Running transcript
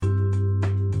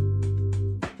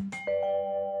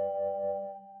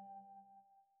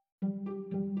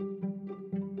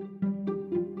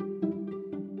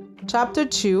Chapter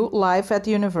 2, Life at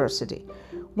University.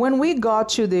 When we got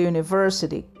to the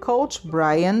university, Coach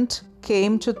Bryant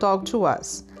came to talk to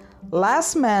us.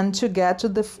 Last man to get to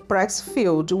the practice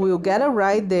field will get a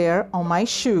ride there on my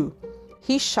shoe,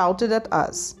 he shouted at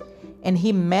us. And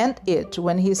he meant it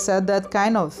when he said that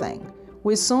kind of thing.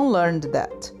 We soon learned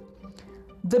that.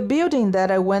 The building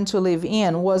that I went to live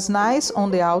in was nice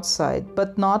on the outside,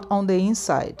 but not on the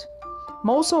inside.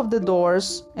 Most of the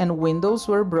doors and windows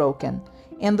were broken,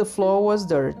 and the floor was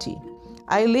dirty.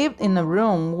 I lived in a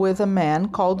room with a man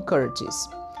called Curtis.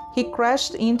 He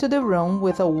crashed into the room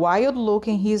with a wild look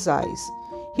in his eyes.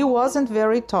 He wasn't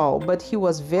very tall, but he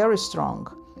was very strong.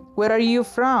 "Where are you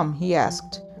from?" he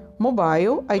asked.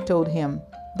 "Mobile," I told him.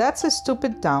 "That's a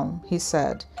stupid town," he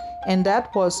said. And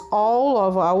that was all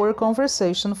of our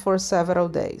conversation for several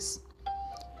days.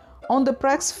 On the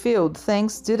practice field,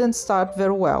 things didn't start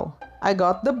very well. I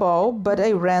got the ball, but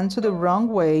I ran to the wrong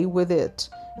way with it,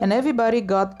 and everybody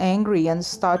got angry and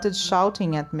started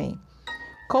shouting at me.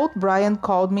 Coach Bryant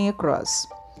called me across.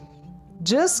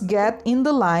 "Just get in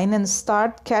the line and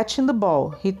start catching the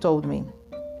ball," he told me.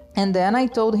 And then I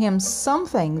told him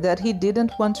something that he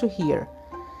didn't want to hear.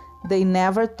 "They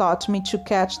never taught me to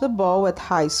catch the ball at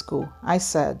high school," I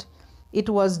said. It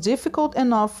was difficult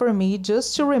enough for me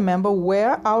just to remember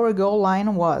where our goal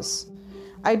line was.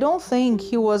 I don't think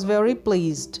he was very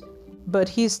pleased, but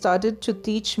he started to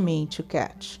teach me to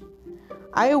catch.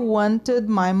 I wanted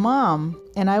my mom,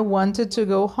 and I wanted to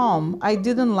go home. I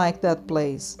didn't like that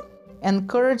place. And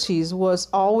Curtis was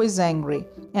always angry,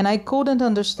 and I couldn't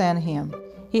understand him.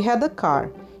 He had a car,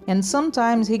 and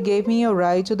sometimes he gave me a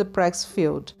ride to the practice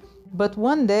field. But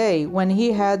one day, when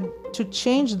he had to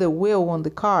change the wheel on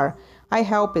the car, I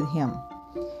helped him.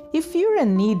 "If you're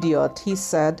an idiot," he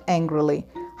said angrily,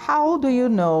 "how do you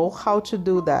know how to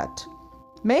do that?"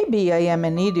 "Maybe I am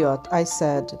an idiot," I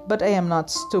said, "but I am not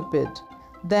stupid."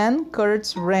 Then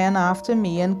Kurt ran after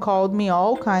me and called me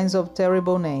all kinds of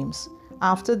terrible names.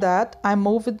 After that, I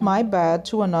moved my bed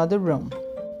to another room.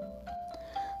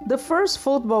 The first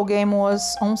football game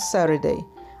was on Saturday.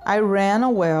 I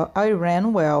ran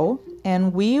well,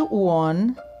 and we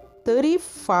won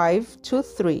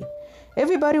 35-3.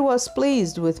 Everybody was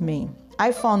pleased with me.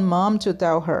 I phoned Mom to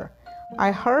tell her.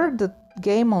 "I heard the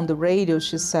game on the radio,"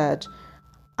 she said.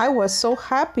 "I was so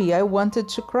happy I wanted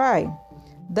to cry."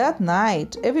 That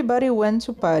night, everybody went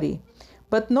to party,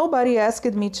 but nobody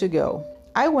asked me to go.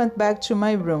 I went back to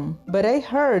my room, but I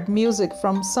heard music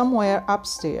from somewhere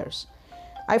upstairs.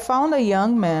 I found a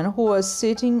young man who was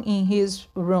sitting in his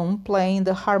room playing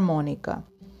the harmonica.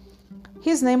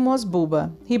 His name was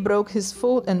Buba. He broke his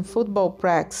foot in football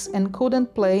practice and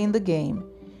couldn't play in the game.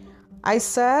 I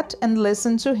sat and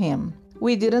listened to him.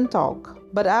 We didn't talk,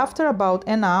 but after about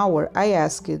an hour, I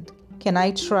asked, "Can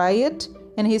I try it?"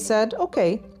 And he said,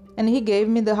 "Okay," and he gave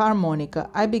me the harmonica.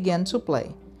 I began to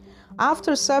play.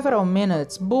 After several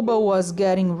minutes, Buba was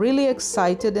getting really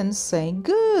excited and saying,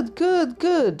 "Good, good,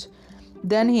 good."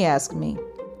 Then he asked me,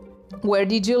 "Where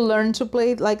did you learn to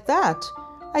play like that?"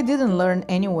 "I didn't learn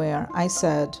anywhere," I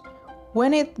said.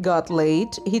 When it got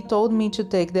late, he told me to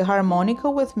take the harmonica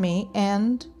with me,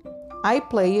 and I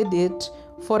played it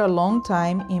for a long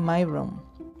time in my room.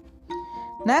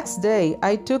 Next day,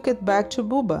 I took it back to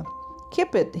Buba.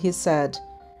 "Keep it," he said.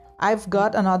 "I've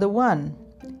got another one."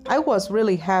 I was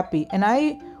really happy, and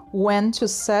I went to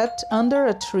sit under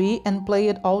a tree and play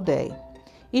it all day.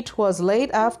 It was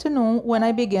late afternoon when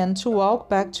I began to walk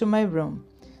back to my room.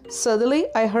 Suddenly,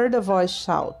 I heard a voice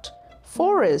shout,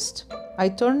 "Forrest!" I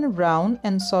turned around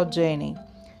and saw Jenny.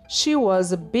 She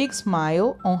was a big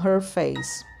smile on her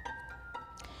face,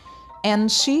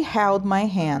 and she held my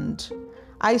hand.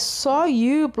 "I saw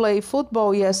you play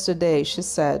football yesterday," she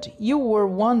said. "You were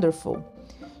wonderful."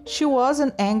 She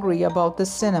wasn't angry about the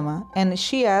cinema, and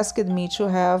she asked me to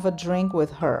have a drink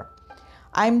with her.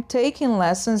 "I'm taking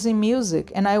lessons in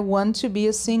music, and I want to be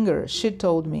a singer," she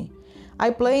told me.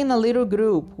 "I play in a little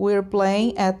group. We're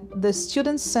playing at the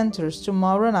student centers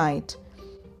tomorrow night.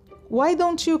 Why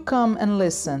don't you come and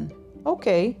listen?"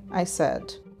 "Okay," I said.